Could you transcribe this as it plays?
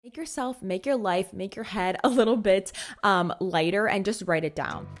Make yourself, make your life, make your head a little bit lighter and just write it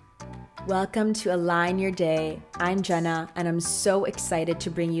down. Welcome to Align Your Day. I'm Jenna, and I'm so excited to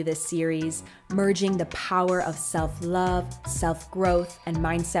bring you this series, merging the power of self-love, self-growth, and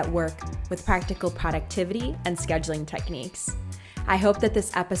mindset work with practical productivity and scheduling techniques. I hope that this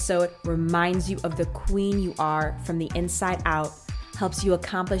episode reminds you of the queen you are from the inside out, helps you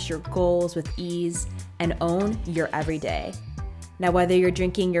accomplish your goals with ease, and own your everyday. Now, whether you're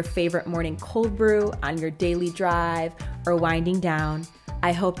drinking your favorite morning cold brew on your daily drive or winding down,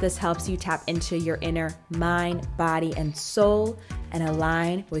 I hope this helps you tap into your inner mind, body, and soul and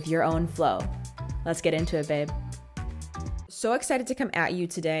align with your own flow. Let's get into it, babe. So excited to come at you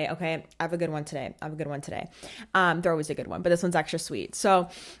today. Okay, I have a good one today. They're always a good one, but this one's extra sweet. So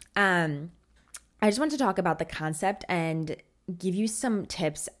I just want to talk about the concept and give you some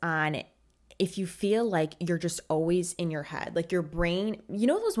tips on if you feel like you're just always in your head, like your brain, you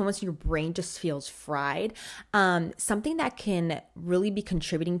know, those moments your brain just feels fried. Something that can really be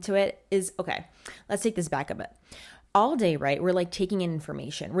contributing to it is, okay, let's take this back a bit. All day, right? We're like taking in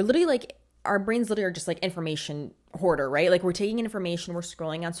information. We're literally like, our brains literally are just like information hoarder, right? Like we're taking in information, we're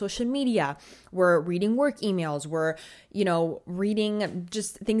scrolling on social media, we're reading work emails, we're, reading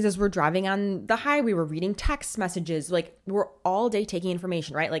just things as we're driving on the highway, we're reading text messages, like we're all day taking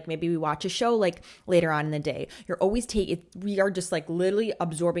information, right? Like maybe we watch a show like later on in the day. We are just like literally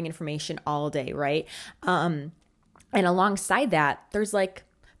absorbing information all day, right? And alongside that,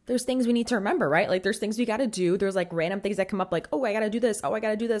 there's things we need to remember, right? Like there's things we got to do. There's like random things that come up like, oh, I got to do this. Oh, I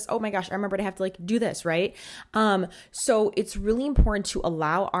got to do this. Oh my gosh, I remember to have to like do this, right? So it's really important to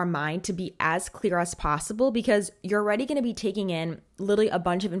allow our mind to be as clear as possible because you're already going to be taking in literally a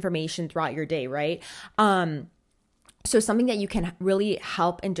bunch of information throughout your day, right? So something that you can really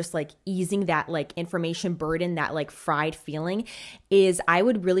help in just like easing that like information burden, that like fried feeling is I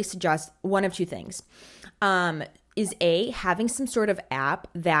would really suggest one of two things. Is having some sort of app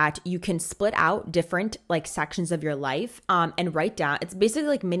that you can split out different like sections of your life and write down. It's basically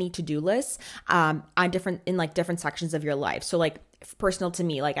like mini to-do lists on different sections of your life. So like personal to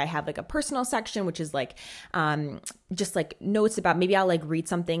me, like I have like a personal section, which is like just like notes about, maybe I'll like read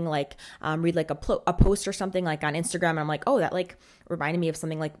something like read like a post or something like on Instagram. And I'm like, oh, that like reminded me of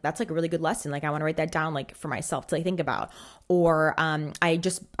something like that's like a really good lesson. Like I want to write that down like for myself to like think about. Or I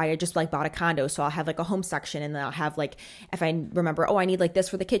just like bought a condo. So I'll have like a home section and then I'll have like, if I remember, oh, I need like this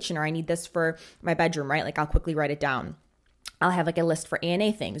for the kitchen or I need this for my bedroom, right? Like I'll quickly write it down. I'll have like a list for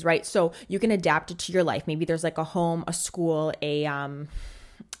A&A things, right? So you can adapt it to your life. Maybe there's like a home, a school, anything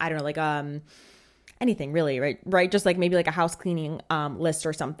really, right? Just like maybe like a house cleaning list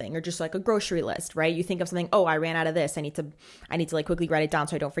or something, or just like a grocery list, right? You think of something, oh, I ran out of this. I need to like quickly write it down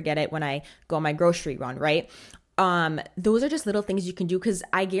so I don't forget it when I go on my grocery run, right? Those are just little things you can do because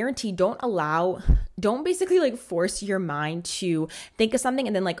I guarantee don't basically like force your mind to think of something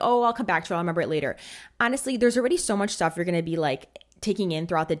and then like, oh, I'll come back to it. I'll remember it later. Honestly, there's already so much stuff you're going to be like taking in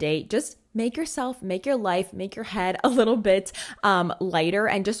throughout the day. Just make yourself, make your life, make your head a little bit lighter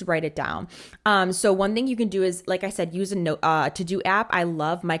and just write it down. So one thing you can do is, like I said, use a to-do app. I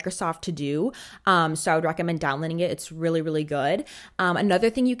love Microsoft To Do. So I would recommend downloading it. It's really, really good.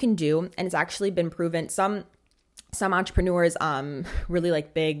 Another thing you can do, and it's actually been proven, some entrepreneurs, really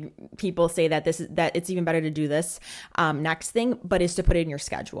like big people say that it's even better to do this next thing, but is to put it in your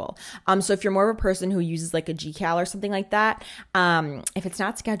schedule. So if you're more of a person who uses like a GCal or something like that, if it's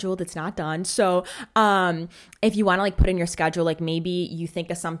not scheduled, it's not done. So if you want to like put in your schedule, like maybe you think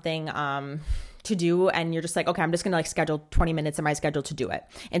of something to do and you're just like, okay, I'm just gonna like schedule 20 minutes in my schedule to do it.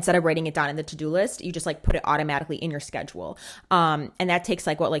 Instead of writing it down in the to-do list, you just like put it automatically in your schedule. And that takes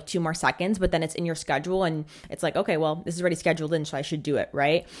like 2 more seconds, but then it's in your schedule and it's like, okay, well, this is already scheduled in, so I should do it,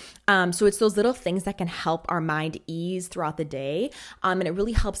 right? So it's those little things that can help our mind ease throughout the day. And it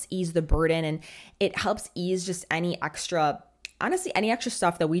really helps ease the burden and it helps ease just any extra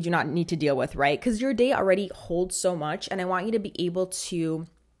stuff that we do not need to deal with, right? Because your day already holds so much and I want you to be able to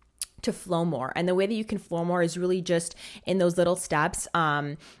flow more. And the way that you can flow more is really just in those little steps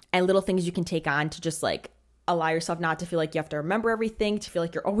and little things you can take on to just like allow yourself not to feel like you have to remember everything, to feel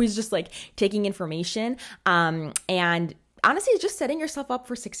like you're always just like taking information. And honestly, it's just setting yourself up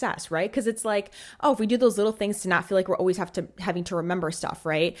for success, right? Because it's like, oh, if we do those little things to not feel like we're always having to remember stuff,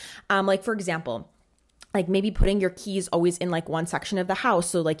 right? Like for example, like maybe putting your keys always in like one section of the house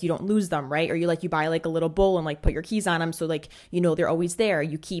so like you don't lose them, right? Or you buy like a little bowl and like put your keys on them so like they're always there.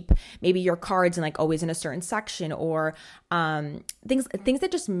 You keep maybe your cards and like always in a certain section, or things that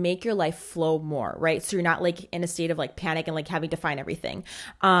just make your life flow more, right? So you're not like in a state of like panic and like having to find everything.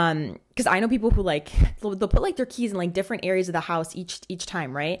 Because because I know people who like, they'll put like their keys in like different areas of the house each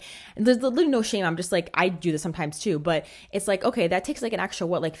time, right? And there's literally no shame. I'm just like, I do this sometimes too, but it's like, okay, that takes like an extra,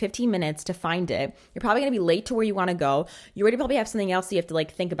 like 15 minutes to find it. You're probably going to be late to where you want to go. You already probably have something else you have to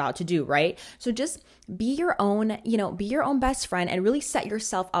like think about to do, right? So just be your own, be your own best friend and really set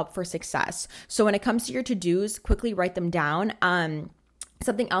yourself up for success. So when it comes to your to-dos, quickly write them down.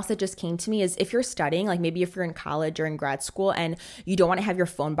 Something else that just came to me is if you're studying, like maybe if you're in college or in grad school and you don't want to have your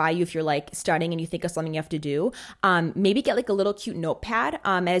phone by you, if you're like studying and you think of something you have to do, maybe get like a little cute notepad.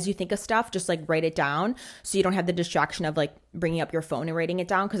 As you think of stuff, just like write it down so you don't have the distraction of like bringing up your phone and writing it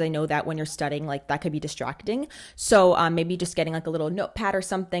down. Cause I know that when you're studying, like that could be distracting. So maybe just getting like a little notepad or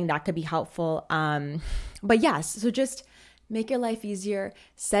something that could be helpful. But yes, so just make your life easier,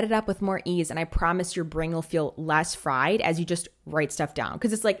 set it up with more ease, and I promise your brain will feel less fried as you just write stuff down.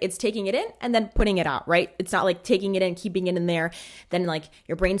 Because it's like it's taking it in and then putting it out, right? It's not like taking it in, keeping it in there, then like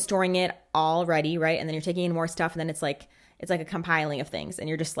your brain's storing it already, right? And then you're taking in more stuff, and then it's like a compiling of things, and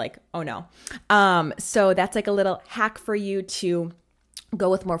you're just like, oh no. So that's like a little hack for you to go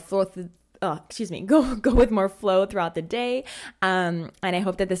with more flow. Go with more flow throughout the day. And I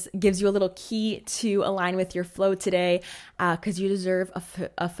hope that this gives you a little key to align with your flow today, because you deserve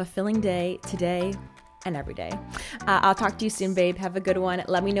a fulfilling day today and every day. I'll talk to you soon, babe. Have a good one.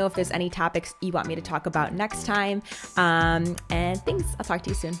 Let me know if there's any topics you want me to talk about next time. And thanks. I'll talk to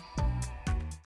you soon.